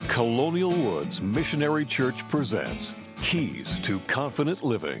Colonial Woods Missionary Church presents Keys to Confident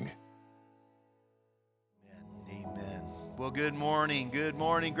Living. Amen. Well, good morning. Good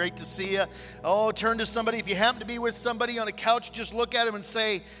morning. Great to see you. Oh, turn to somebody. If you happen to be with somebody on a couch, just look at them and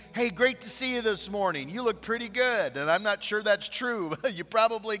say, hey, great to see you this morning. You look pretty good. And I'm not sure that's true. You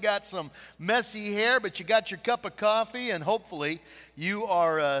probably got some messy hair, but you got your cup of coffee, and hopefully you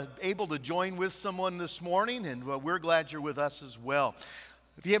are able to join with someone this morning, and we're glad you're with us as well.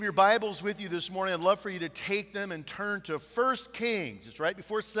 If you have your Bibles with you this morning, I'd love for you to take them and turn to 1 Kings. It's right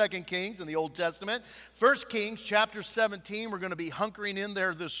before 2 Kings in the Old Testament. 1 Kings chapter 17, we're going to be hunkering in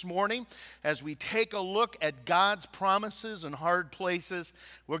there this morning as we take a look at God's promises and hard places.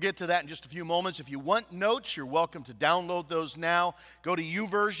 We'll get to that in just a few moments. If you want notes, you're welcome to download those now. Go to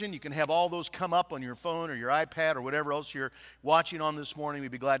YouVersion. You can have all those come up on your phone or your iPad or whatever else you're watching on this morning. We'd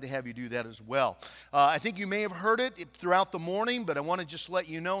be glad to have you do that as well. I think you may have heard it throughout the morning, but I want to just let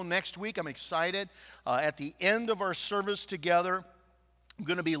you know next week I'm excited. At the end of our service together, I'm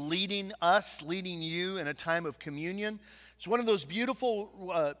going to be leading you in a time of communion. It's one of those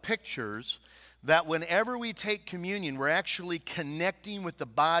beautiful pictures that whenever we take communion, we're actually connecting with the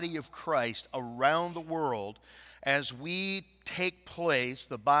body of Christ around the world as we take place,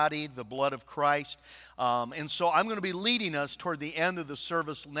 the body, the blood of Christ. And so I'm going to be leading us toward the end of the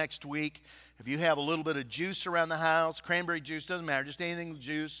service next week. If you have a little bit of juice around the house, cranberry juice, doesn't matter, just anything with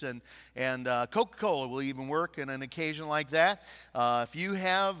juice, and Coca-Cola will even work on an occasion like that. If you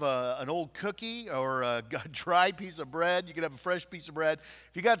have an old cookie or a dry piece of bread, you can have a fresh piece of bread.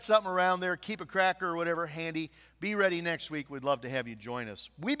 If you got something around there, keep a cracker or whatever handy. Be ready next week. We'd love to have you join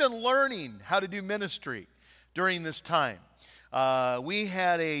us. We've been learning how to do ministry during this time. We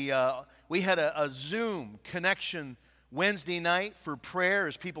had a Zoom connection Wednesday night for prayer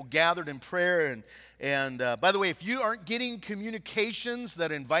as people gathered in prayer. And by the way, if you aren't getting communications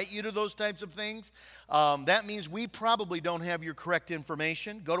that invite you to those types of things, that means we probably don't have your correct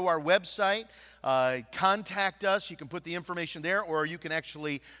information. Go to our website, contact us. You can put the information there, or you can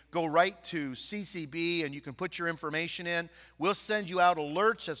actually go right to CCB and you can put your information in. We'll send you out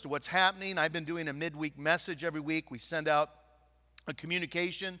alerts as to what's happening. I've been doing a midweek message every week. We send out a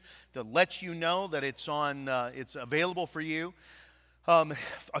communication that lets you know that it's available for you.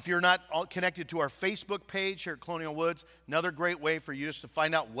 If you're not connected to our Facebook page here at Colonial Woods, another great way for you just to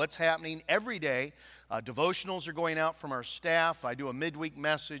find out what's happening every day. Devotionals are going out from our staff. I do a midweek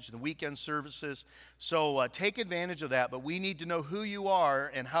message, the weekend services. So take advantage of that. But we need to know who you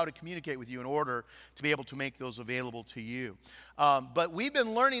are and how to communicate with you in order to be able to make those available to you. But we've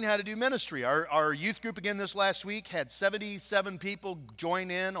been learning how to do ministry. Our youth group again this last week had 77 people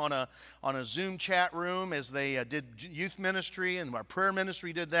join in on a Zoom chat room as they did youth ministry, and our prayer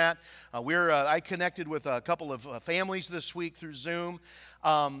ministry did that. I connected with a couple of families this week through Zoom.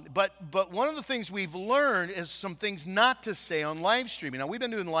 But one of the things we've learned is some things not to say on live streaming. Now, we've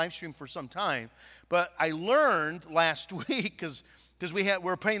been doing live stream for some time, but I learned last week, because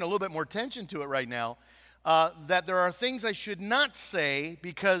we're paying a little bit more attention to it right now, that there are things I should not say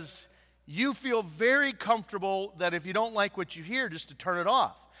because you feel very comfortable that if you don't like what you hear, just to turn it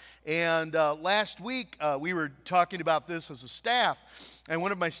off. And last week, we were talking about this as a staff, and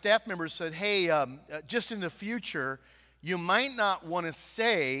one of my staff members said, hey, just in the future, you might not want to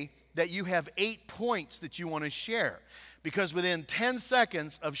say that you have 8 points that you want to share, because within 10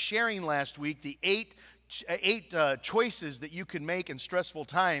 seconds of sharing last week, the eight choices that you can make in stressful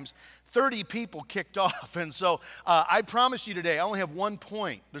times, 30 people kicked off. And so I promise you today, I only have 1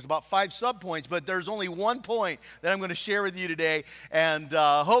 point. There's about 5 subpoints, but there's only 1 point that I'm going to share with you today. And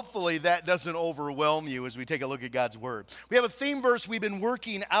hopefully that doesn't overwhelm you as we take a look at God's Word. We have a theme verse we've been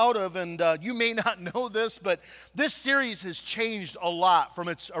working out of, and you may not know this, but this series has changed a lot from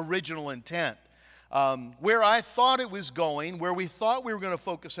its original intent. Where I thought it was going, where we thought we were going to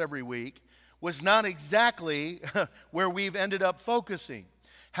focus every week, was not exactly where we've ended up focusing.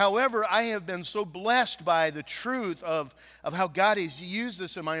 However, I have been so blessed by the truth of how God has used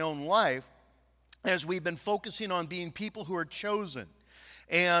this in my own life as we've been focusing on being people who are chosen.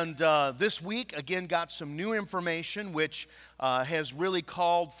 And this week, again, got some new information, which has really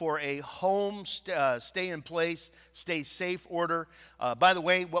called for a home stay in place, stay safe order. By the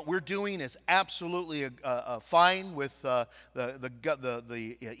way, what we're doing is absolutely fine with the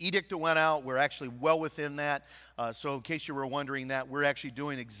edict that went out. We're actually well within that. So in case you were wondering that, we're actually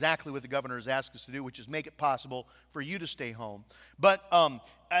doing exactly what the governor has asked us to do, which is make it possible for you to stay home. But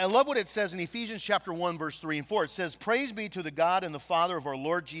I love what it says in Ephesians chapter 1, verse 3 and 4. It says, "Praise be to the God and the Father of our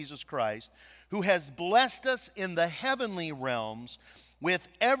Lord Jesus Christ, who has blessed us in the heavenly realms with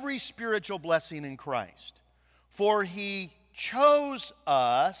every spiritual blessing in Christ. For he chose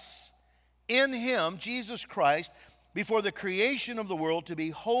us in him, Jesus Christ, before the creation of the world to be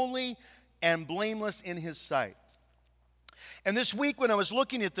holy and blameless in his sight. And this week when I was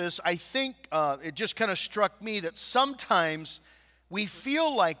looking at this, I think it just kind of struck me that sometimes we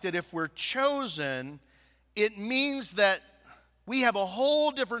feel like that if we're chosen, it means that we have a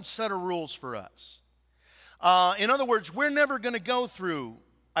whole different set of rules for us. In other words, we're never going to go through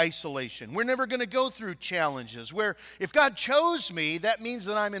isolation. We're never going to go through challenges. Where if God chose me, that means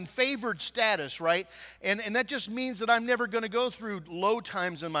that I'm in favored status, right? And that just means that I'm never going to go through low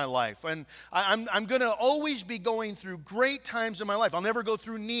times in my life. And I'm going to always be going through great times in my life. I'll never go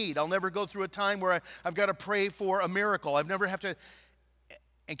through need. I'll never go through a time where I've got to pray for a miracle. I've never have to.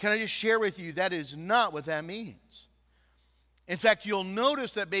 And can I just share with you, that is not what that means. In fact, you'll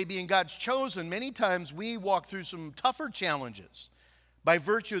notice that maybe in God's chosen, many times we walk through some tougher challenges by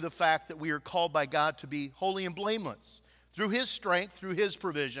virtue of the fact that we are called by God to be holy and blameless through his strength, through his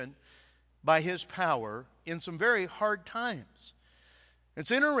provision, by his power in some very hard times.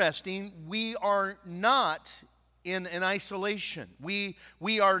 It's interesting, we are not in an isolation. We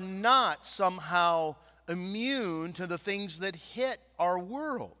are not somehow immune to the things that hit our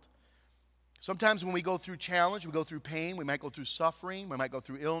world. Sometimes when we go through challenge, we go through pain, we might go through suffering, we might go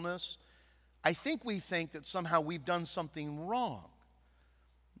through illness. I think we think that somehow we've done something wrong.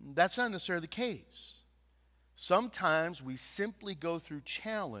 That's not necessarily the case. Sometimes we simply go through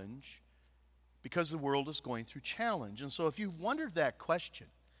challenge because the world is going through challenge. And so if you've wondered that question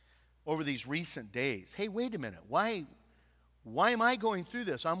over these recent days, hey, wait a minute, why am I going through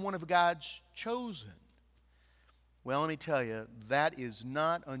this? I'm one of God's chosen. Well, let me tell you, that is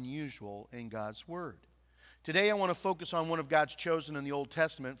not unusual in God's Word. Today I want to focus on one of God's chosen in the Old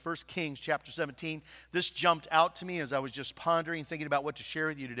Testament, 1 Kings chapter 17. This jumped out to me as I was just pondering, thinking about what to share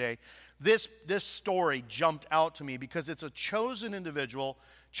with you today. This story jumped out to me because it's a chosen individual,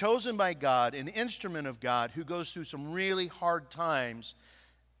 chosen by God, an instrument of God, who goes through some really hard times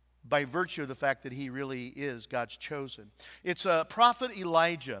by virtue of the fact that he really is God's chosen. It's a prophet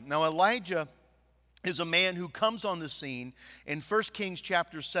Elijah. Now Elijah is a man who comes on the scene in 1 Kings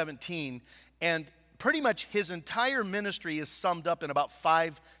chapter 17, and pretty much his entire ministry is summed up in about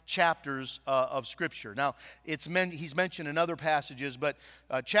 5 chapters of Scripture. Now, he's mentioned in other passages, but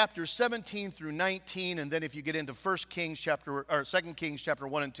chapters 17 through 19, and then if you get into 2 Kings chapter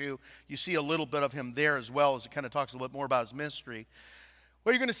 1 and 2, you see a little bit of him there as well, as it kind of talks a little bit more about his ministry.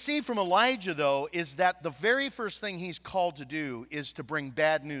 What you're going to see from Elijah, though, is that the very first thing he's called to do is to bring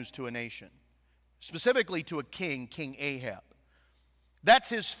bad news to a nation, specifically to a king, King Ahab. That's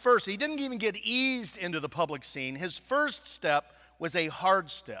his first. He didn't even get eased into the public scene. His first step was a hard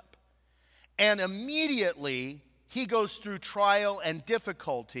step. And immediately he goes through trial and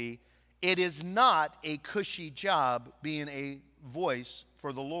difficulty. It is not a cushy job being a voice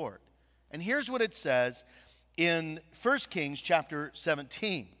for the Lord. And here's what it says in 1 Kings chapter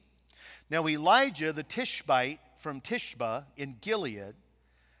 17. Now Elijah the Tishbite from Tishba in Gilead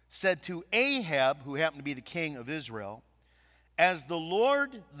said to Ahab, who happened to be the king of Israel, "As the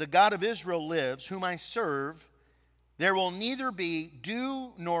Lord, the God of Israel lives, whom I serve, there will neither be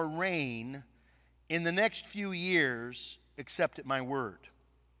dew nor rain in the next few years except at my word."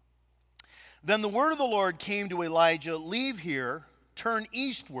 Then the word of the Lord came to Elijah, "Leave here, turn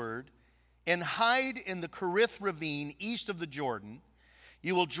eastward, and hide in the Kerith ravine east of the Jordan.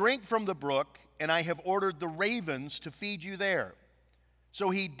 You will drink from the brook, and I have ordered the ravens to feed you there." So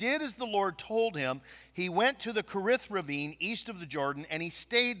he did as the Lord told him. He went to the Kerith ravine east of the Jordan, and he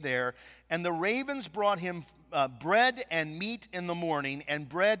stayed there. And the ravens brought him bread and meat in the morning, and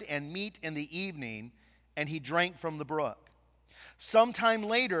bread and meat in the evening, and he drank from the brook. Sometime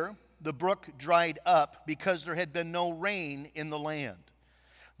later, the brook dried up because there had been no rain in the land.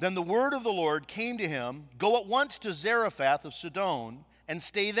 Then the word of the Lord came to him, "Go at once to Zarephath of Sidon and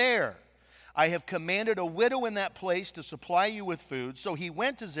stay there. I have commanded a widow in that place to supply you with food." So he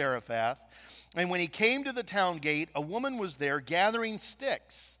went to Zarephath, and when he came to the town gate, a woman was there gathering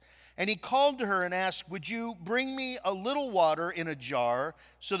sticks. And he called to her and asked, "Would you bring me a little water in a jar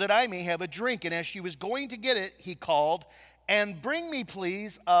so that I may have a drink?" And as she was going to get it, he called, "And bring me,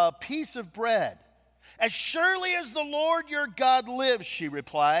 please, a piece of bread." "As surely as the Lord your God lives," she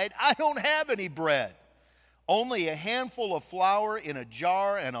replied, "I don't have any bread. Only a handful of flour in a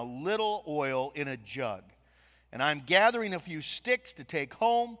jar and a little oil in a jug. And I'm gathering a few sticks to take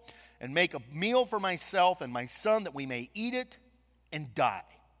home and make a meal for myself and my son that we may eat it and die."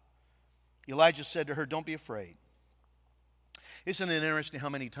 Elijah said to her, "Don't be afraid." Isn't it interesting how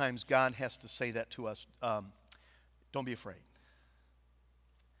many times God has to say that to us? Don't be afraid.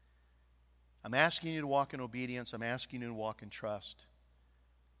 I'm asking you to walk in obedience. I'm asking you to walk in trust.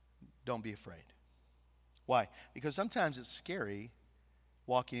 Don't be afraid. Why? Because sometimes it's scary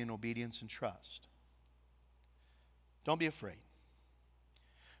walking in obedience and trust. Don't be afraid.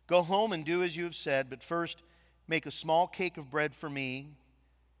 Go home and do as you have said, but first make a small cake of bread for me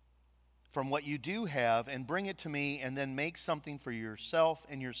from what you do have, and bring it to me, and then make something for yourself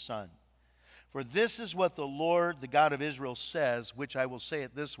and your son. For this is what the Lord, the God of Israel, says, which I will say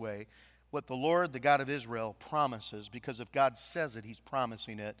it this way, what the Lord, the God of Israel, promises, because if God says it, he's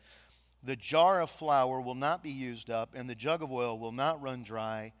promising it. The jar of flour will not be used up, and the jug of oil will not run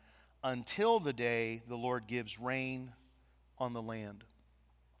dry until the day the Lord gives rain on the land.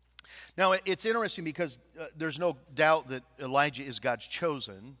 Now, it's interesting because there's no doubt that Elijah is God's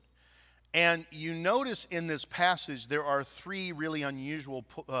chosen. And you notice in this passage there are three really unusual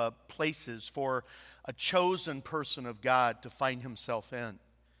places for a chosen person of God to find himself in.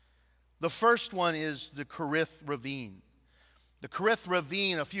 The first one is the Kerith Ravine. The Kerith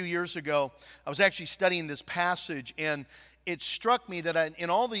Ravine, a few years ago, I was actually studying this passage, and it struck me that in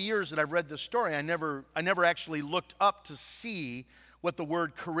all the years that I've read this story, I never actually looked up to see what the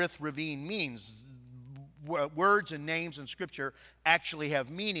word Kerith Ravine means. Words and names in Scripture actually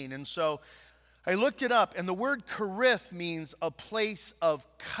have meaning. And so I looked it up, and the word Kerith means a place of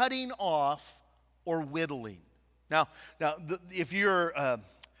cutting off or whittling. Now, if you're,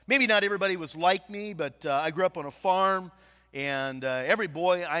 maybe not everybody was like me, but I grew up on a farm, and every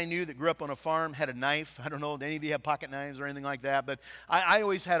boy I knew that grew up on a farm had a knife. I don't know, did any of you have pocket knives or anything like that? But I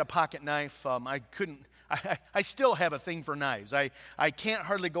always had a pocket knife. I still have a thing for knives. I can't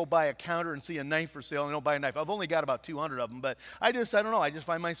hardly go by a counter and see a knife for sale and don't buy a knife. I've only got about 200 of them, but I don't know. I just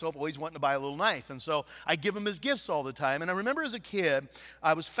find myself always wanting to buy a little knife. And so I give them as gifts all the time. And I remember as a kid,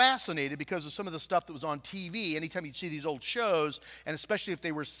 I was fascinated because of some of the stuff that was on TV. Anytime you'd see these old shows, and especially if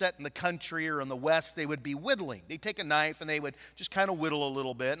they were set in the country or in the West, they would be whittling. They'd take a knife and they would just kind of whittle a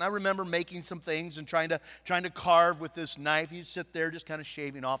little bit. And I remember making some things and trying to carve with this knife. You'd sit there just kind of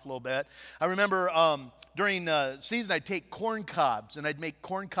shaving off a little bit. I remember during season, I'd take corn cobs and I'd make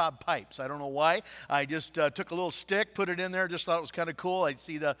corn cob pipes. I don't know why. I just took a little stick, put it in there, just thought it was kind of cool. I'd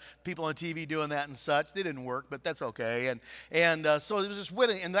see the people on TV doing that and such. They didn't work, but that's okay. And so it was just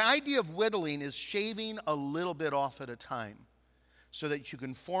whittling. And the idea of whittling is shaving a little bit off at a time so that you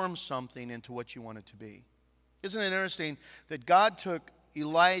can form something into what you want it to be. Isn't it interesting that God took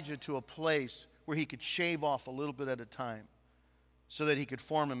Elijah to a place where he could shave off a little bit at a time so that he could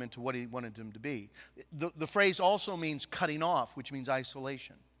form him into what he wanted him to be? The phrase also means cutting off, which means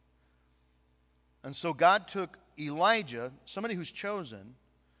isolation. And so God took Elijah, somebody who's chosen,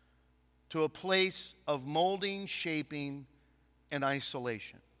 to a place of molding, shaping, and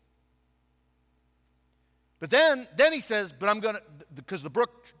isolation. But then he says, but I'm going to, because the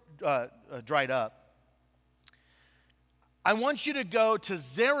brook dried up, I want you to go to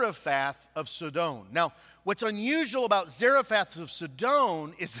Zarephath of Sidon. Now, what's unusual about Zarephath of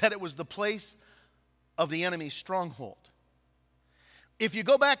Sidon is that it was the place of the enemy's stronghold. If you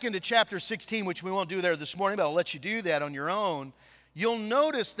go back into chapter 16, which we won't do there this morning, but I'll let you do that on your own, you'll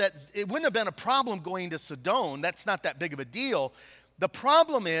notice that it wouldn't have been a problem going to Sidon. That's not that big of a deal. The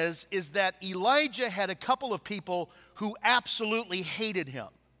problem is that Elijah had a couple of people who absolutely hated him.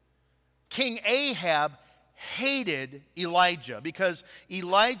 King Ahab hated Elijah because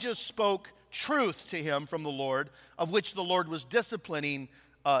Elijah spoke truth to him from the Lord, of which the Lord was disciplining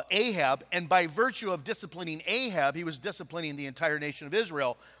Ahab. And by virtue of disciplining Ahab, he was disciplining the entire nation of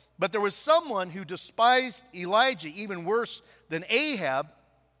Israel. But there was someone who despised Elijah even worse than Ahab,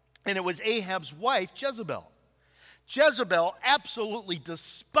 and it was Ahab's wife, Jezebel. Jezebel absolutely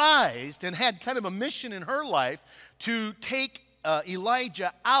despised and had kind of a mission in her life to take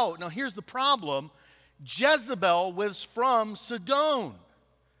Elijah out. Now here's the problem. Jezebel was from Sidon,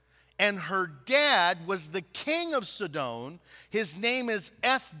 and her dad was the king of Sidon. His name is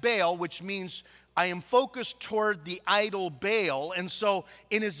Ethbaal, which means I am focused toward the idol Baal. And so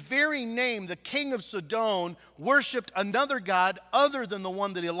in his very name, the king of Sidon worshiped another god other than the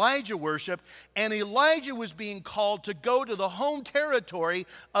one that Elijah worshiped. And Elijah was being called to go to the home territory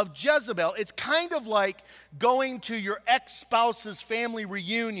of Jezebel. It's kind of like going to your ex-spouse's family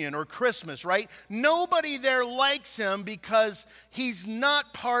reunion or Christmas, right? Nobody there likes him because he's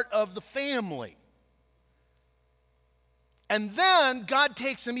not part of the family. And then God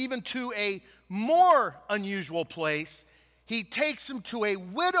takes him even to a more unusual place. He takes him to a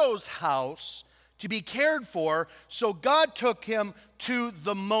widow's house to be cared for. So God took him to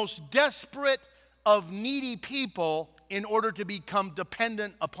the most desperate of needy people in order to become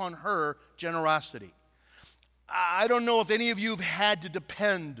dependent upon her generosity. I don't know if any of you have had to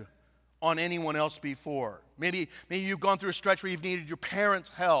depend on anyone else before. Maybe you've gone through a stretch where you've needed your parents'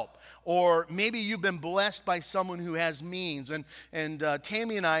 help, or maybe you've been blessed by someone who has means. And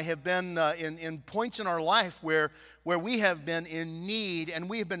Tammy and I have been in points in our life where we have been in need, and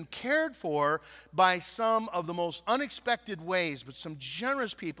we have been cared for by some of the most unexpected ways, but some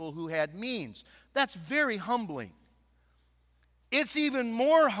generous people who had means. That's very humbling. It's even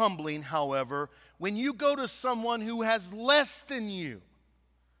more humbling, however, when you go to someone who has less than you,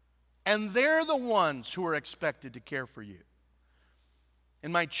 and they're the ones who are expected to care for you.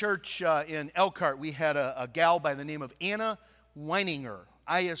 In my church in Elkhart, we had a gal by the name of Anna Weininger.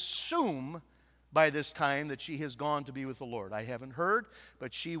 I assume by this time that she has gone to be with the Lord. I haven't heard,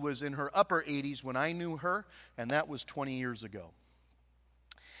 but she was in her upper 80s when I knew her, and that was 20 years ago.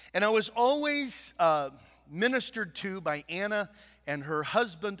 And I was always ministered to by Anna and her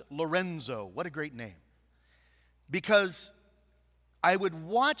husband, Lorenzo. What a great name. Because I would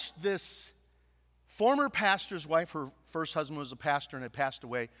watch this former pastor's wife. Her first husband was a pastor and had passed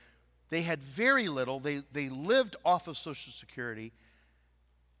away. They had very little. They lived off of Social Security.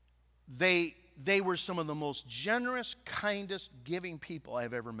 They were some of the most generous, kindest, giving people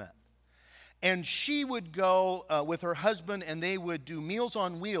I've ever met. And she would go with her husband, and they would do Meals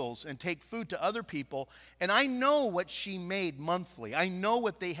on Wheels and take food to other people. And I know what she made monthly. I know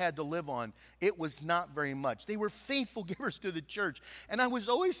what they had to live on. It was not very much. They were faithful givers to the church. And I was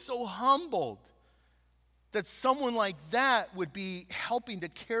always so humbled that someone like that would be helping to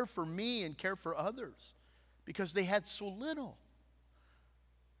care for me and care for others because they had so little.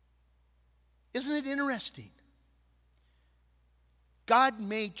 Isn't it interesting? God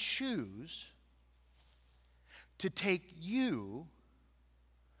may choose to take you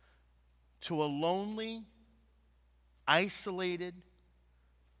to a lonely, isolated,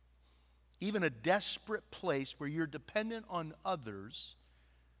 even a desperate place where you're dependent on others,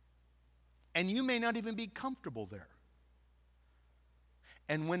 and you may not even be comfortable there.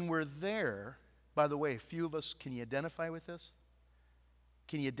 And when we're there, by the way, a few of us, can you identify with this?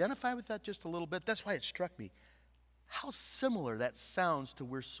 Can you identify with that just a little bit? That's why it struck me. How similar that sounds to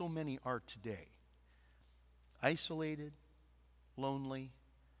where so many are today. Isolated, lonely,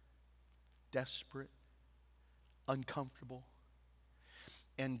 desperate, uncomfortable.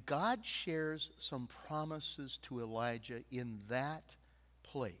 And God shares some promises to Elijah in that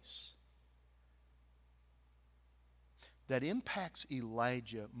place that impacts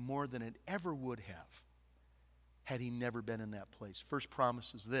Elijah more than it ever would have had he never been in that place. First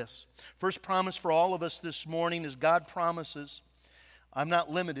promise is this. First promise for all of us this morning is God promises, I'm not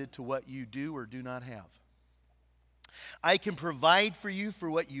limited to what you do or do not have. I can provide for you for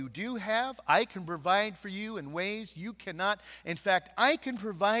what you do have. I can provide for you in ways you cannot. In fact, I can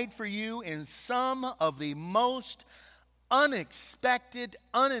provide for you in some of the most unexpected,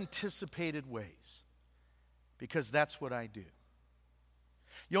 unanticipated ways, because that's what I do.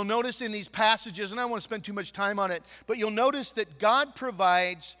 You'll notice in these passages, and I don't want to spend too much time on it, but you'll notice that God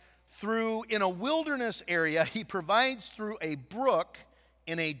provides in a wilderness area, He provides through a brook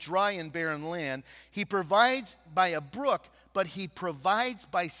in a dry and barren land. He provides by a brook, but He provides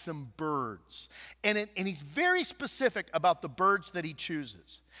by some birds. And He's very specific about the birds that He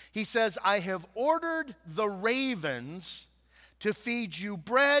chooses. He says, I have ordered the ravens to feed you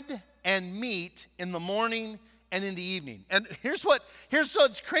bread and meat in the morning and in the evening. And here's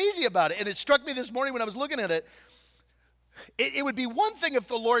what's crazy about it. And it struck me this morning when I was looking at it. It would be one thing if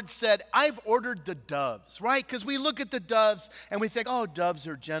the Lord said, I've ordered the doves, right? Because we look at the doves and we think, oh, doves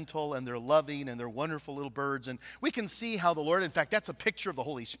are gentle and they're loving and they're wonderful little birds. And we can see how the Lord, in fact, that's a picture of the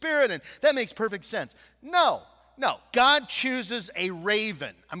Holy Spirit, and that makes perfect sense. No. God chooses a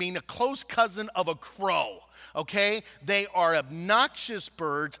raven. I mean, a close cousin of a crow, okay? They are obnoxious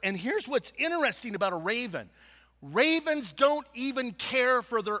birds. And here's what's interesting about a raven. Ravens don't even care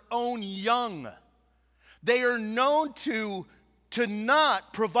for their own young. They are known to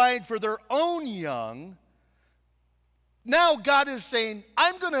not provide for their own young. Now God is saying,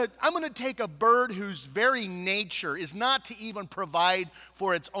 I'm gonna take a bird whose very nature is not to even provide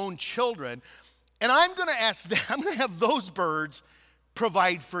for its own children, and I'm gonna have those birds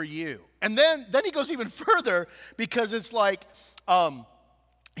provide for you. And then he goes even further, because it's like,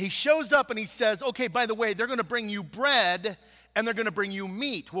 he shows up and he says, okay, by the way, they're going to bring you bread and they're going to bring you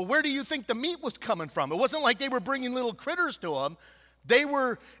meat. Well, where do you think the meat was coming from? It wasn't like they were bringing little critters to him. It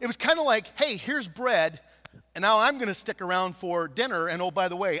was kind of like, hey, here's bread. And now I'm going to stick around for dinner, and oh, by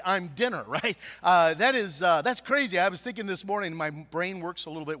the way, I'm dinner, right? That's crazy. I was thinking this morning, my brain works a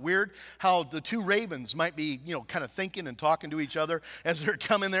little bit weird, how the two ravens might be, kind of thinking and talking to each other as they're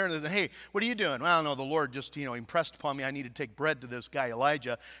coming there, and they say, hey, what are you doing? Well, no, the Lord just, impressed upon me I need to take bread to this guy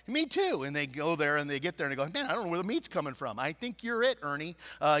Elijah. Me too. And they go there, and they get there, and they go, man, I don't know where the meat's coming from. I think you're it, Ernie.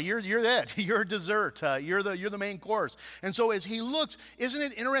 You're it. You're dessert. You're the main course. And so as he looks, isn't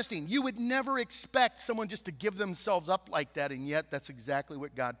it interesting? You would never expect someone just to give themselves up like that, and yet that's exactly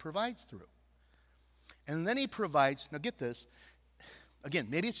what God provides through. And then he provides, now get this, again,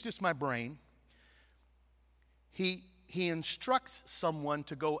 maybe it's just my brain. He instructs someone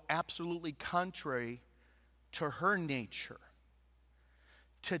to go absolutely contrary to her nature,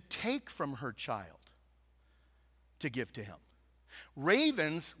 to take from her child to give to him.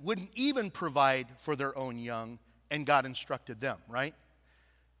 Ravens wouldn't even provide for their own young, and God instructed them, right?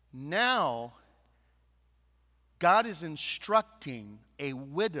 Now, God is instructing a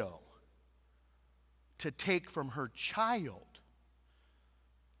widow to take from her child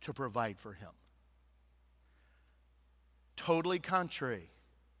to provide for him. Totally contrary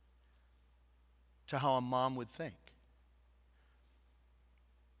to how a mom would think.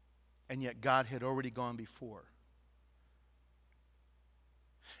 And yet God had already gone before.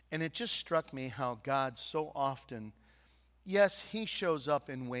 And it just struck me how God so often, yes, he shows up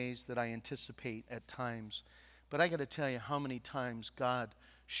in ways that I anticipate at times. But I got to tell you how many times God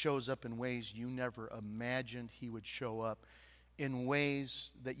shows up in ways you never imagined he would show up, in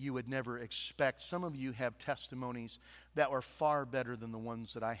ways that you would never expect. Some of you have testimonies that are far better than the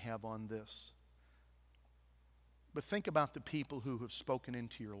ones that I have on this. But think about the people who have spoken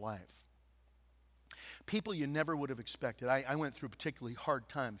into your life. People you never would have expected. I went through a particularly hard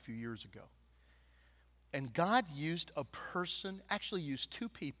time a few years ago. And God used a person, actually used two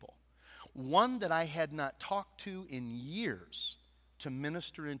people. One that I had not talked to in years to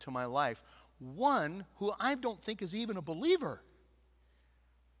minister into my life. One who I don't think is even a believer,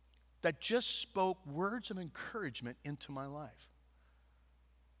 that just spoke words of encouragement into my life.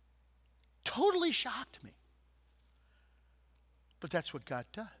 Totally shocked me. But that's what God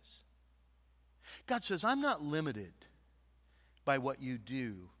does. God says, I'm not limited by what you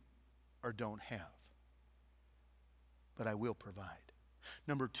do or don't have, but I will provide.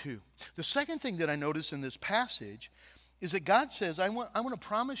 Number two, the second thing that I notice in this passage is that God says, I want to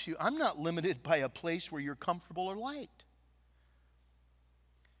promise you, I'm not limited by a place where you're comfortable or liked.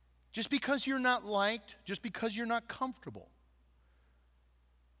 Just because you're not liked, just because you're not comfortable,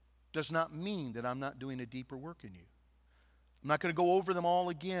 does not mean that I'm not doing a deeper work in you. I'm not going to go over them all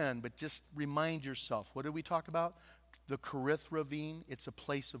again, but just remind yourself. What did we talk about? The Kerith ravine, it's a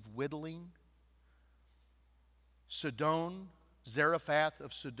place of whittling. Sidon, Zarephath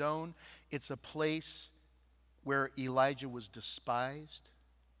of Sidon, it's a place where Elijah was despised.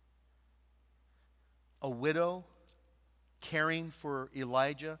 A widow caring for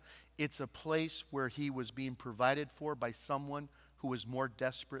Elijah, it's a place where he was being provided for by someone who was more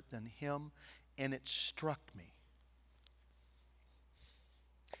desperate than him, and it struck me.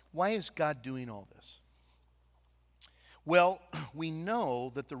 Why is God doing all this? Well, we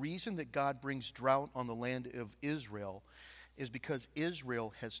know that the reason that God brings drought on the land of Israel is because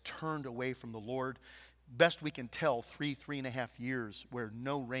Israel has turned away from the Lord. Best we can tell, 3.5 years where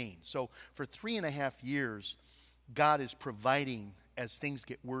no rain. So for 3.5 years, God is providing as things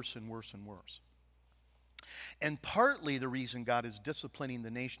get worse and worse and worse. And partly the reason God is disciplining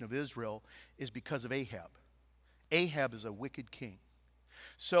the nation of Israel is because of Ahab. Ahab is a wicked king.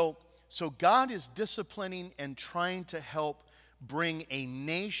 So God is disciplining and trying to help bring a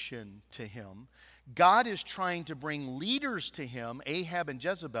nation to him. God is trying to bring leaders to him, Ahab and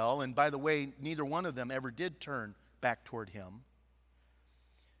Jezebel, and by the way, neither one of them ever did turn back toward him.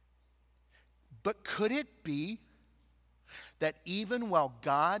 But could it be that even while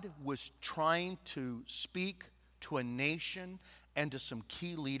God was trying to speak to a nation and to some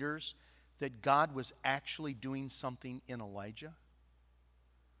key leaders, that God was actually doing something in Elijah?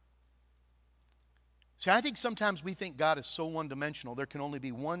 See, I think sometimes we think God is so one-dimensional, there can only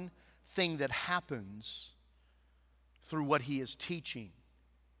be one thing that happens through what he is teaching.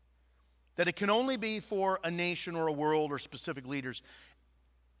 That it can only be for a nation or a world or specific leaders.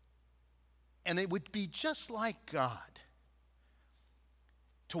 And it would be just like God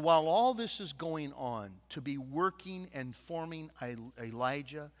to, while all this is going on, to be working and forming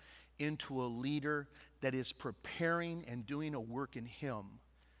Elijah into a leader that is preparing and doing a work in him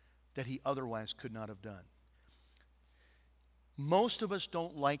that he otherwise could not have done. Most of us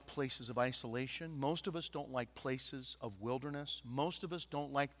don't like places of isolation. Most of us don't like places of wilderness. Most of us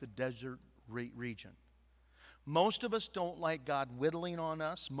don't like the desert region. Most of us don't like God whittling on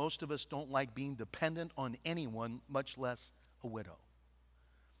us. Most of us don't like being dependent on anyone, much less a widow.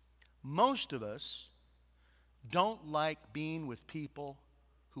 Most of us don't like being with people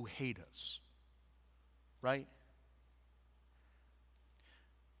who hate us, right?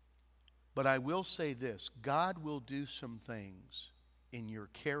 But I will say this, God will do some things in your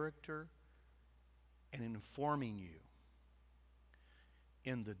character and in forming you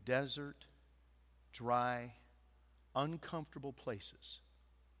in the desert, dry, uncomfortable places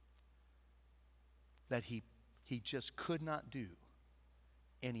that he just could not do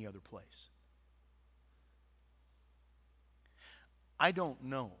any other place. I don't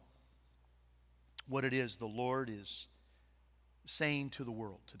know what it is the Lord is saying to the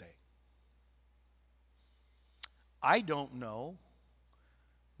world today. I don't know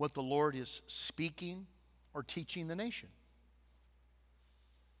what the Lord is speaking or teaching the nation.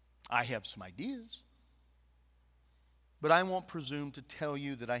 I have some ideas, but I won't presume to tell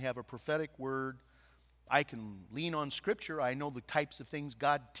you that I have a prophetic word. I can lean on Scripture. I know the types of things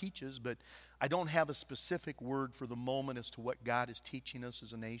God teaches, but I don't have a specific word for the moment as to what God is teaching us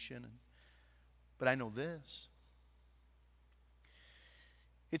as a nation. But I know this.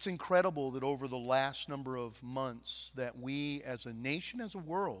 It's incredible that over the last number of months that we as a nation, as a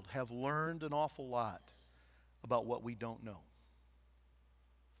world, have learned an awful lot about what we don't know.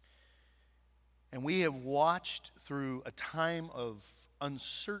 And we have watched through a time of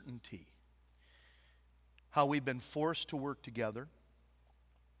uncertainty how we've been forced to work together,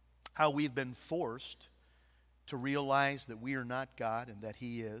 how we've been forced to realize that we are not God and that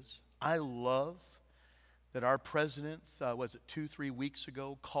He is. I love that our president, 2-3 weeks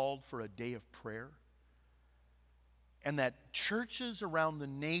ago, called for a day of prayer. And that churches around the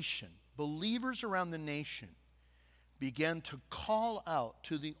nation, believers around the nation, began to call out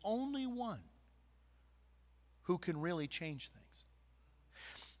to the only one who can really change things.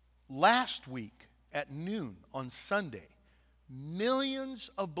 Last week at noon on Sunday, millions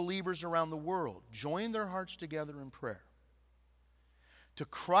of believers around the world joined their hearts together in prayer to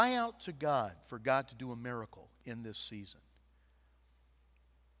cry out to God for God to do a miracle in this season.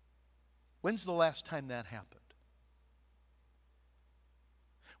 When's the last time that happened?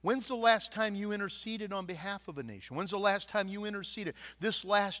 When's the last time you interceded on behalf of a nation? When's the last time you interceded? This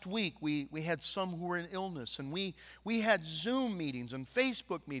last week, we had some who were in illness, and we had Zoom meetings and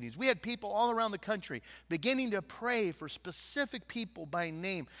Facebook meetings. We had people all around the country beginning to pray for specific people by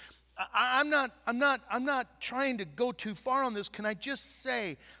name. I'm not trying to go too far on this. Can I just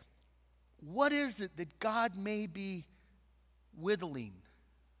say, what is it that God may be whittling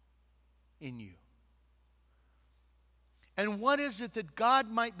in you? And what is it that God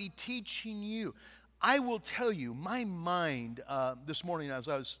might be teaching you? I will tell you, my mind this morning as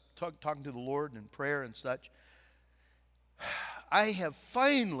I was talking to the Lord in prayer and such, I have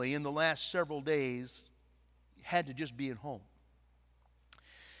finally in the last several days had to just be at home.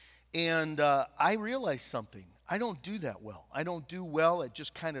 And I realized something. I don't do that well. I don't do well at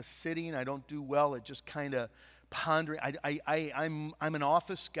just kind of sitting. I don't do well at just kind of pondering. I'm an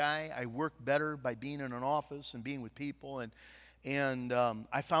office guy. I work better by being in an office and being with people. And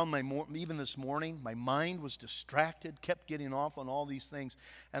I found even this morning, my mind was distracted, kept getting off on all these things.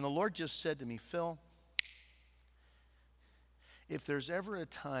 And the Lord just said to me, Phil, if there's ever a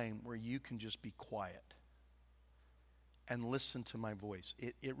time where you can just be quiet and listen to my voice,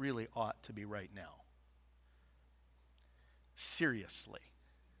 it really ought to be right now. Seriously.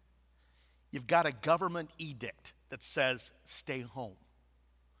 You've got a government edict that says stay home.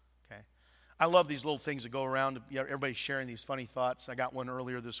 Okay? I love these little things that go around. Everybody's sharing these funny thoughts. I got one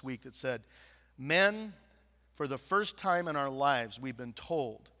earlier this week that said, men, for the first time in our lives, we've been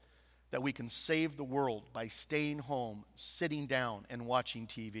told that we can save the world by staying home, sitting down, and watching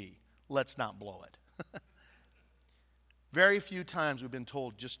TV. Let's not blow it. Very few times we've been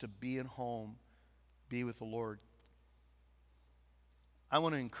told just to be at home, be with the Lord. I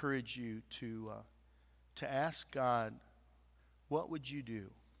want to encourage you to ask God, what would you do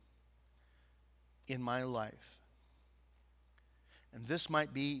in my life? And this might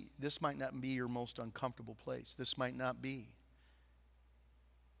not be your most uncomfortable place. This might not be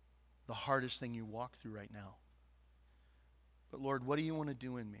the hardest thing you walk through right now. But Lord, what do you want to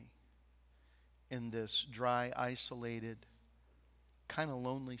do in me in this dry, isolated, kind of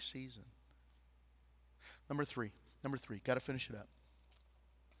lonely season? Number three, got to finish it up.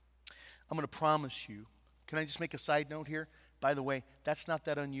 I'm going to promise you, can I just make a side note here? By the way, that's not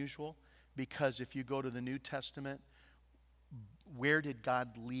that unusual, because if you go to the New Testament, where did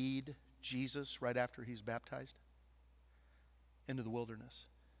God lead Jesus right after he's baptized? Into the wilderness.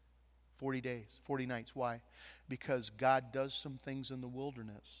 40 days, 40 nights. Why? Because God does some things in the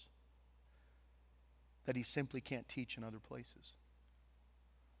wilderness that he simply can't teach in other places.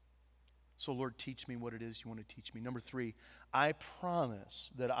 So Lord, teach me what it is you want to teach me. Number 3, I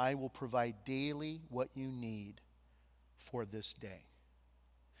promise that I will provide daily what you need for this day.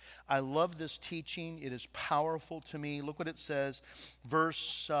 I love this teaching. It is powerful to me. Look what it says,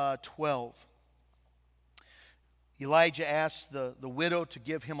 verse 12. Elijah asks the widow to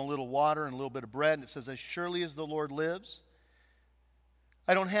give him a little water and a little bit of bread. And it says, as surely as the Lord lives,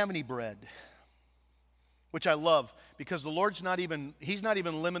 I don't have any bread. Which I love, because the Lord's he's not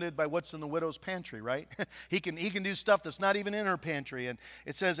even limited by what's in the widow's pantry, right? He can do stuff that's not even in her pantry. And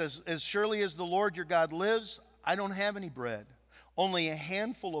it says, as surely as the Lord your God lives, I don't have any bread. Only a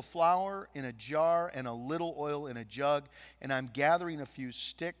handful of flour in a jar and a little oil in a jug. And I'm gathering a few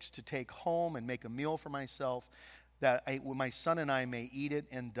sticks to take home and make a meal for myself, that my son and I may eat it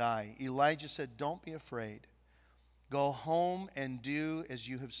and die. Elijah said, don't be afraid. Go home and do as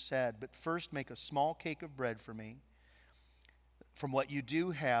you have said, but first make a small cake of bread for me from what you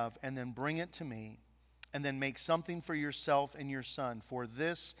do have, and then bring it to me, and then make something for yourself and your son. For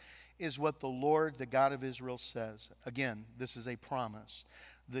this is what the Lord, the God of Israel, says. Again, this is a promise.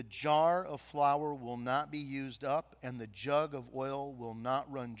 The jar of flour will not be used up, and the jug of oil will not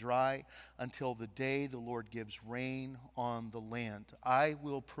run dry until the day the Lord gives rain on the land. I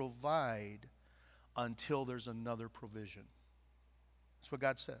will provide until there's another provision. That's what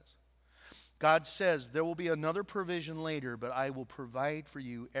God says. God says there will be another provision later, but I will provide for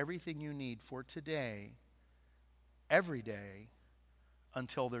you everything you need for today, every day,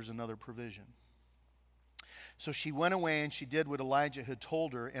 until there's another provision. So she went away and she did what Elijah had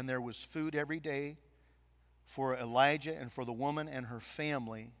told her, and there was food every day for Elijah and for the woman and her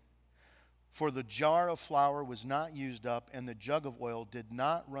family. For the jar of flour was not used up, and the jug of oil did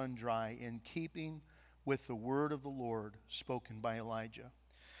not run dry, in keeping with the word of the Lord spoken by Elijah.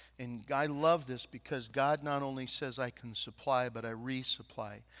 And I love this, because God not only says I can supply, but I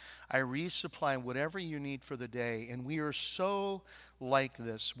resupply. I resupply whatever you need for the day. And we are so like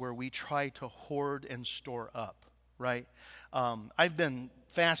this, where we try to hoard and store up, right? I've been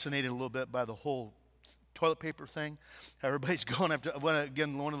fascinated a little bit by the whole toilet paper thing. Everybody's going after,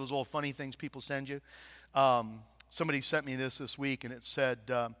 again, one of those old funny things people send you. Somebody sent me this week, and it said,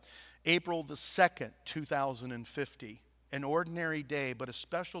 April the 2nd, 2050, an ordinary day, but a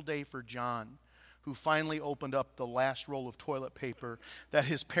special day for John, who finally opened up the last roll of toilet paper that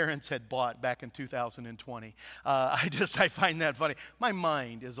his parents had bought back in 2020. I find that funny. My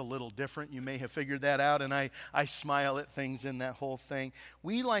mind is a little different. You may have figured that out, and I smile at things in that whole thing.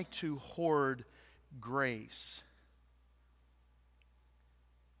 We like to hoard grace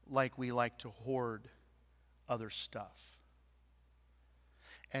like we like to hoard other stuff.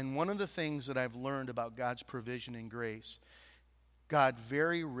 And one of the things that I've learned about God's provision and grace, God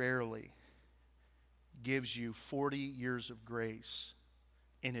very rarely gives you 40 years of grace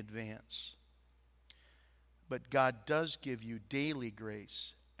in advance. But God does give you daily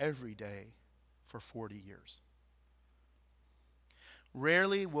grace every day for 40 years.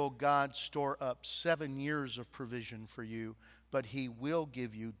 Rarely will God store up 7 years of provision for you, but he will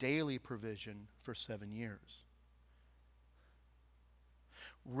give you daily provision for 7 years.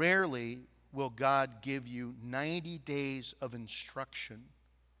 Rarely will God give you 90 days of instruction,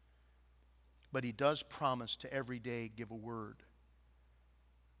 but he does promise to every day give a word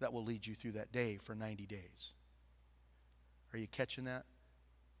that will lead you through that day for 90 days. Are you catching that?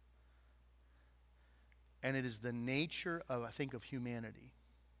 And it is the nature of, I think, of humanity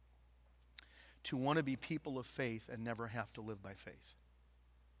to want to be people of faith and never have to live by faith.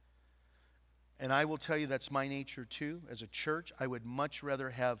 And I will tell you that's my nature too. As a church, I would much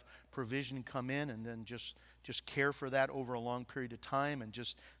rather have provision come in and then just care for that over a long period of time and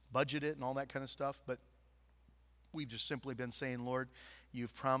just budget it and all that kind of stuff. But we've just simply been saying, Lord,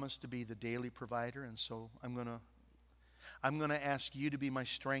 you've promised to be the daily provider, and so I'm going to ask you to be my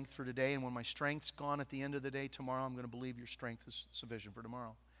strength for today. And when my strength's gone at the end of the day tomorrow, I'm going to believe your strength is sufficient for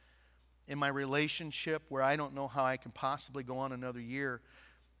tomorrow. In my relationship where I don't know how I can possibly go on another year,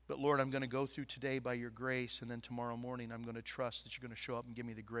 but Lord, I'm going to go through today by your grace, and then tomorrow morning I'm going to trust that you're going to show up and give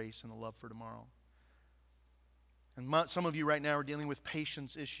me the grace and the love for tomorrow. And some of you right now are dealing with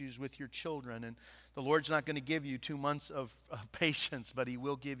patience issues with your children, and the Lord's not going to give you 2 months of patience, but he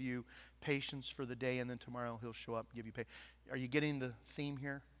will give you patience for the day, and then tomorrow he'll show up and give you patience. Are you getting the theme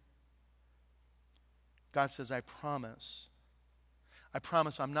here? God says, I promise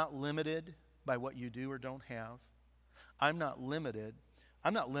I'm not limited by what you do or don't have. I'm not limited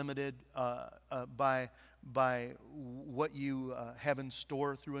by what you have in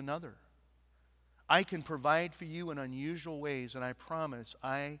store through another. I can provide for you in unusual ways, and I promise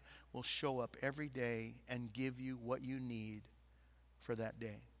I will show up every day and give you what you need for that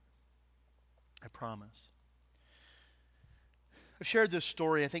day. I promise. I've shared this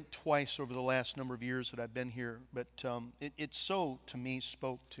story, I think, twice over the last number of years that I've been here, but it so, to me,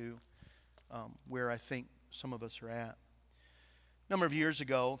 spoke to where I think some of us are at. A number of years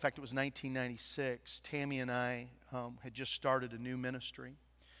ago, in fact, it was 1996, Tammy and I had just started a new ministry.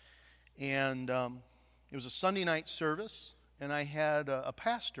 And it was a Sunday night service, and I had a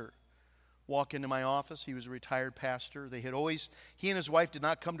pastor walk into my office. He was a retired pastor. He and his wife did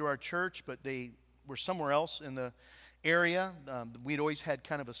not come to our church, but they were somewhere else in the area. We'd always had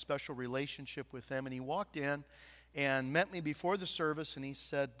kind of a special relationship with them. And he walked in and met me before the service, and he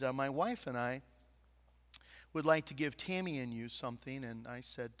said, my wife and I would like to give Tammy and you something. And I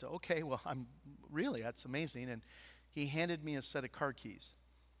said, okay, well, that's amazing. And he handed me a set of car keys.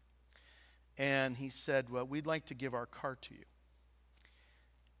 And he said, well, we'd like to give our car to you.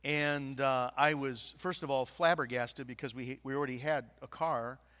 And I was, first of all, flabbergasted because we already had a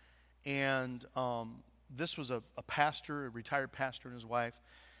car. And this was a pastor, a retired pastor and his wife.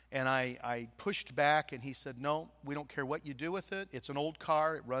 And I pushed back, and he said, no, we don't care what you do with it. It's an old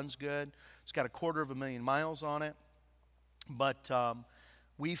car. It runs good. It's got 250,000 miles on it. But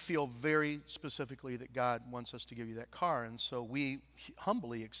we feel very specifically that God wants us to give you that car. And so we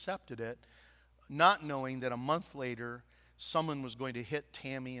humbly accepted it, not knowing that a month later, someone was going to hit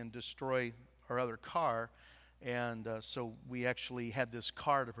Tammy and destroy our other car. And so we actually had this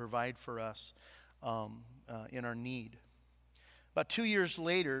car to provide for us in our need. About 2 years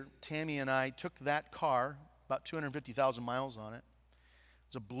later, Tammy and I took that car, about 250,000 miles on it. It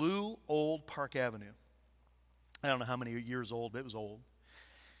was a blue old Park Avenue. I don't know how many years old, but it was old.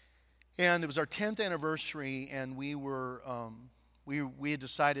 And it was our 10th anniversary, and we had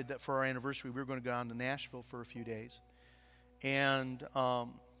decided that for our anniversary we were going to go down to Nashville for a few days. And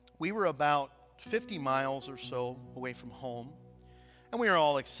we were about 50 miles or so away from home, and we were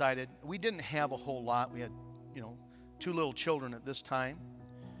all excited. We didn't have a whole lot. We had, 2 little children at this time.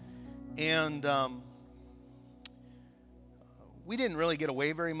 And we didn't really get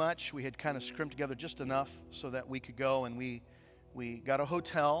away very much. We had kind of scrimped together just enough so that we could go, and we got a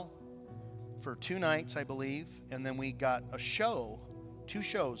hotel for 2 nights, I believe, and then we got a show, 2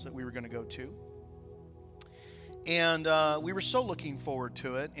 shows that we were going to go to. And we were so looking forward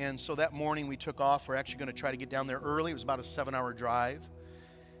to it. And so that morning we took off. We're actually going to try to get down there early. It was about a 7-hour drive.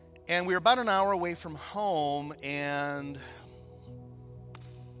 And we were about an hour away from home, and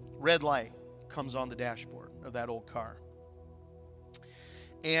red light comes on the dashboard of that old car.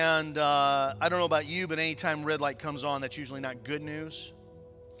 And I don't know about you, but anytime red light comes on, that's usually not good news.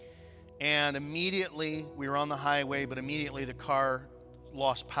 And immediately, we were on the highway, but immediately the car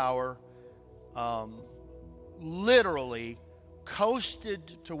lost power. Literally coasted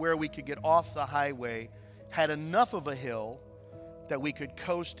to where we could get off the highway, had enough of a hill that we could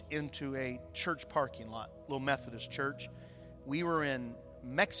coast into a church parking lot, little Methodist church. We were in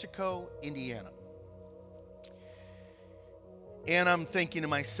Mexico, Indiana. And I'm thinking to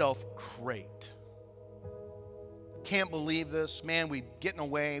myself, great. Can't believe this. Man, we're getting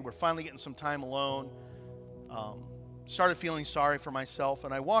away. We're finally getting some time alone. Started feeling sorry for myself.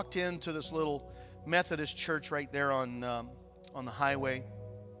 And I walked into this little Methodist church right there on the highway.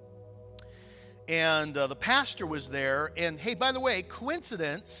 And the pastor was there. And hey, by the way,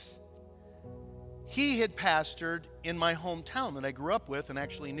 coincidence, he had pastored in my hometown that I grew up with and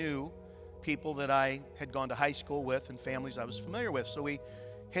actually knew people that I had gone to high school with and families I was familiar with. So we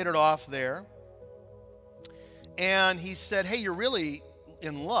hit it off there. And he said, hey, you're really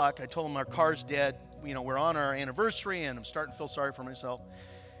in luck. I told him our car's dead. We're on our anniversary, and I'm starting to feel sorry for myself.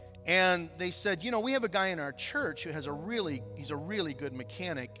 And they said, we have a guy in our church who he's a really good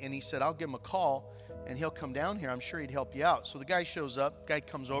mechanic. And he said, I'll give him a call, and he'll come down here. I'm sure he'd help you out. So the guy shows up. Guy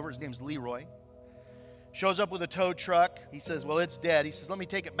comes over. His name's Leroy. Shows up with a tow truck. He says, well, it's dead. He says, let me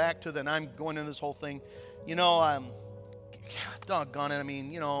take it back to the, and I'm going into this whole thing. Doggone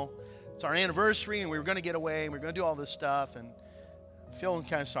it. It's our anniversary, and we were going to get away, and we were going to do all this stuff, and feeling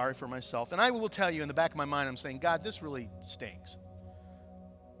kind of sorry for myself. And I will tell you, in the back of my mind, I'm saying, God, this really stinks.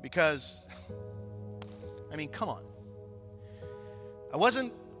 Because, come on. I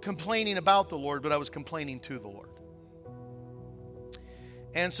wasn't complaining about the Lord, but I was complaining to the Lord.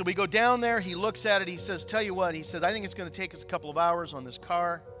 And so we go down there. He looks at it. He says, tell you what. He says, I think it's going to take us a couple of hours on this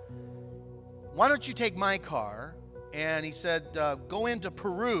car. Why don't you take my car? And he said, go into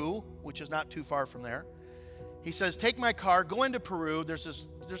Peru, which is not too far from there. He says, take my car, go into Peru. There's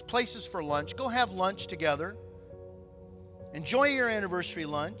places for lunch. Go have lunch together. Enjoy your anniversary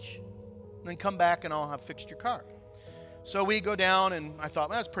lunch. and then come back and I'll have fixed your car. So we go down, and I thought,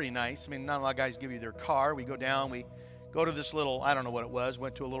 well, that's pretty nice. I mean, not a lot of guys give you their car. We go down, we go to this little, I don't know what it was,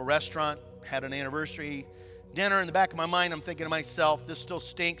 went to a little restaurant, had an anniversary dinner. In the back of my mind, I'm thinking to myself, this still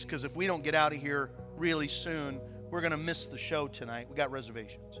stinks, because if we don't get out of here really soon, we're going to miss the show tonight. We got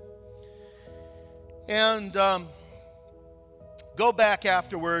reservations. And go back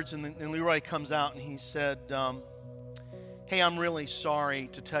afterwards, and Leroy comes out, and he said, hey, I'm really sorry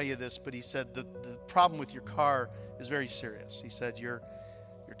to tell you this, but he said, the problem with your car is very serious. He said, your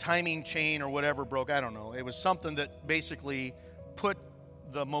timing chain or whatever broke. I don't know. It was something that basically put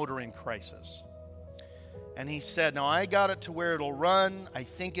the motor in crisis. And he said, now I got it to where it'll run. I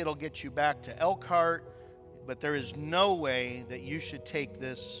think it'll get you back to Elkhart, but there is no way that you should take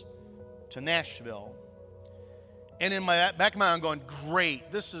this to Nashville. And in my back of my mind, I'm going,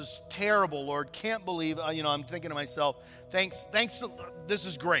 great, this is terrible, Lord. Can't believe, I'm thinking to myself, thanks, this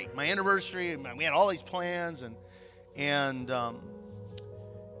is great. My anniversary, we had all these plans, and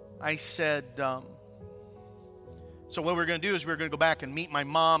I said, so what we're going to do is we're going to go back and meet my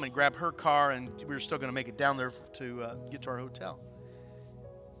mom and grab her car, and we were still going to make it down there to get to our hotel.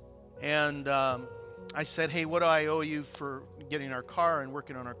 And I said, hey, what do I owe you for getting our car and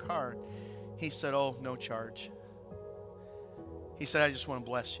working on our car? He said, oh, no charge. He said, I just want to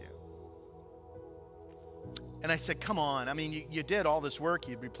bless you. And I said, come on. I mean, you did all this work.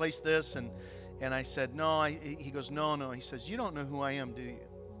 You replaced this. And I said, no. He goes, no. He says, you don't know who I am, do you?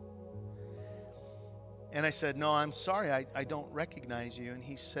 And I said, no, I'm sorry. I don't recognize you. And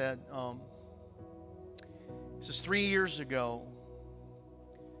he said, 3 years ago,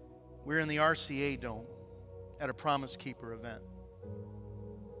 we were in the RCA Dome at a Promise Keeper event.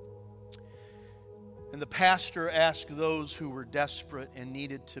 And the pastor asked those who were desperate and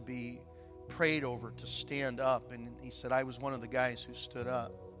needed to be prayed over to stand up. And he said, I was one of the guys who stood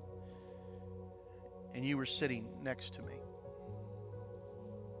up. And you were sitting next to me.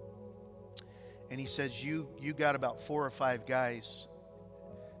 And he says, you got about 4 or 5 guys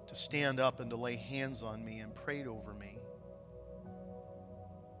to stand up and to lay hands on me and prayed over me.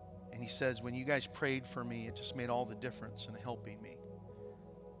 And he says, when you guys prayed for me, it just made all the difference in helping me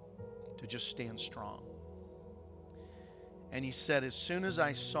to just stand strong. And he said, as soon as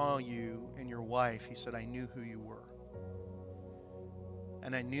I saw you and your wife, he said, I knew who you were.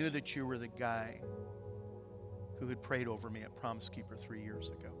 And I knew that you were the guy who had prayed over me at Promise Keeper 3 years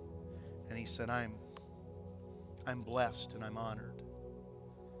ago. And he said, I'm blessed and I'm honored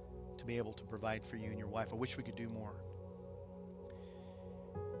to be able to provide for you and your wife. I wish we could do more.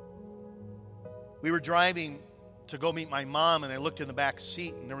 We were driving to go meet my mom, and I looked in the back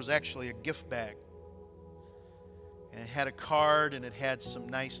seat, and there was actually a gift bag. And it had a card, and it had some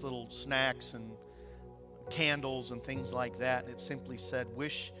nice little snacks and candles and things like that. And it simply said,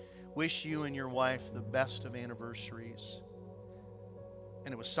 wish you and your wife the best of anniversaries.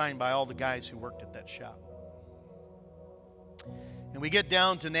 And it was signed by all the guys who worked at that shop. And we get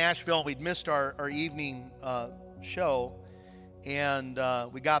down to Nashville. We'd missed our evening show. And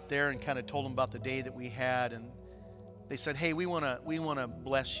we got there and kind of told them about the day that we had. And they said, hey, we want to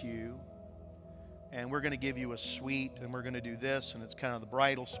bless you. And we're going to give you a suite. And we're going to do this. And it's kind of the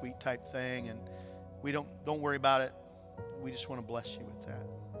bridal suite type thing. And we don't worry about it. We just want to bless you with that.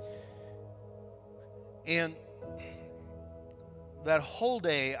 And that whole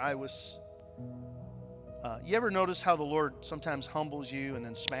day I was, you ever notice how the Lord sometimes humbles you and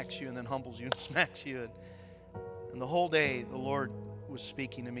then smacks you and then humbles you and smacks you? And the whole day the Lord was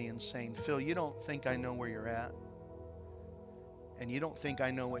speaking to me and saying, Phil, you don't think I know where you're at. And you don't think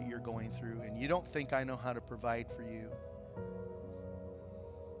I know what you're going through. And you don't think I know how to provide for you.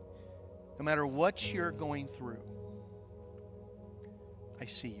 No matter what you're going through, I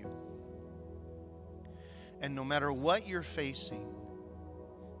see you. And no matter what you're facing,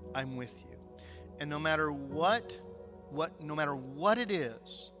 I'm with you. And no matter what it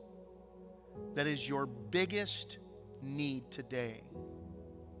is that is your biggest need today,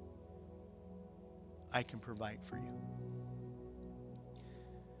 I can provide for you.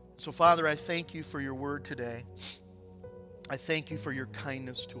 So, Father, I thank you for your word today. I thank you for your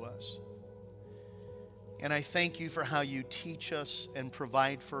kindness to us. And I thank you for how you teach us and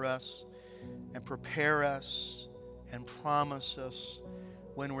provide for us and prepare us and promise us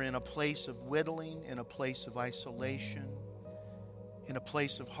when we're in a place of whittling, in a place of isolation, in a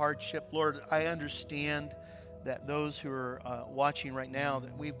place of hardship. Lord, I understand that those who are watching right now,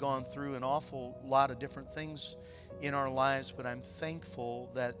 that we've gone through an awful lot of different things in our lives, but I'm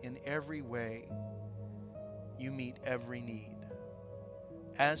thankful that in every way you meet every need.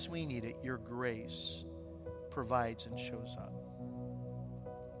 As we need it, your grace provides and shows up.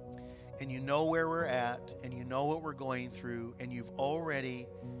 and you know where we're at, and you know what we're going through, and you've already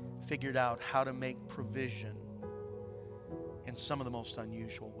figured out how to make provision in some of the most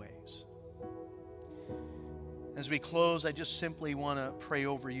unusual ways. As we close, I just simply want to pray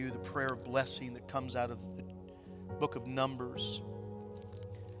over you the prayer of blessing that comes out of the book of Numbers.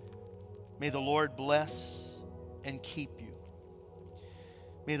 May the Lord bless and keep you.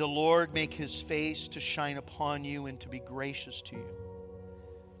 May the Lord make His face to shine upon you and to be gracious to you.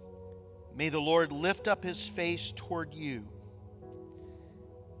 May the Lord lift up His face toward you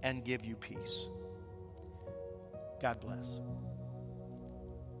and give you peace. God bless.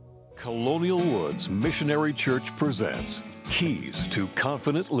 Colonial Woods Missionary Church presents Keys to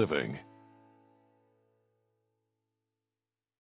Confident Living.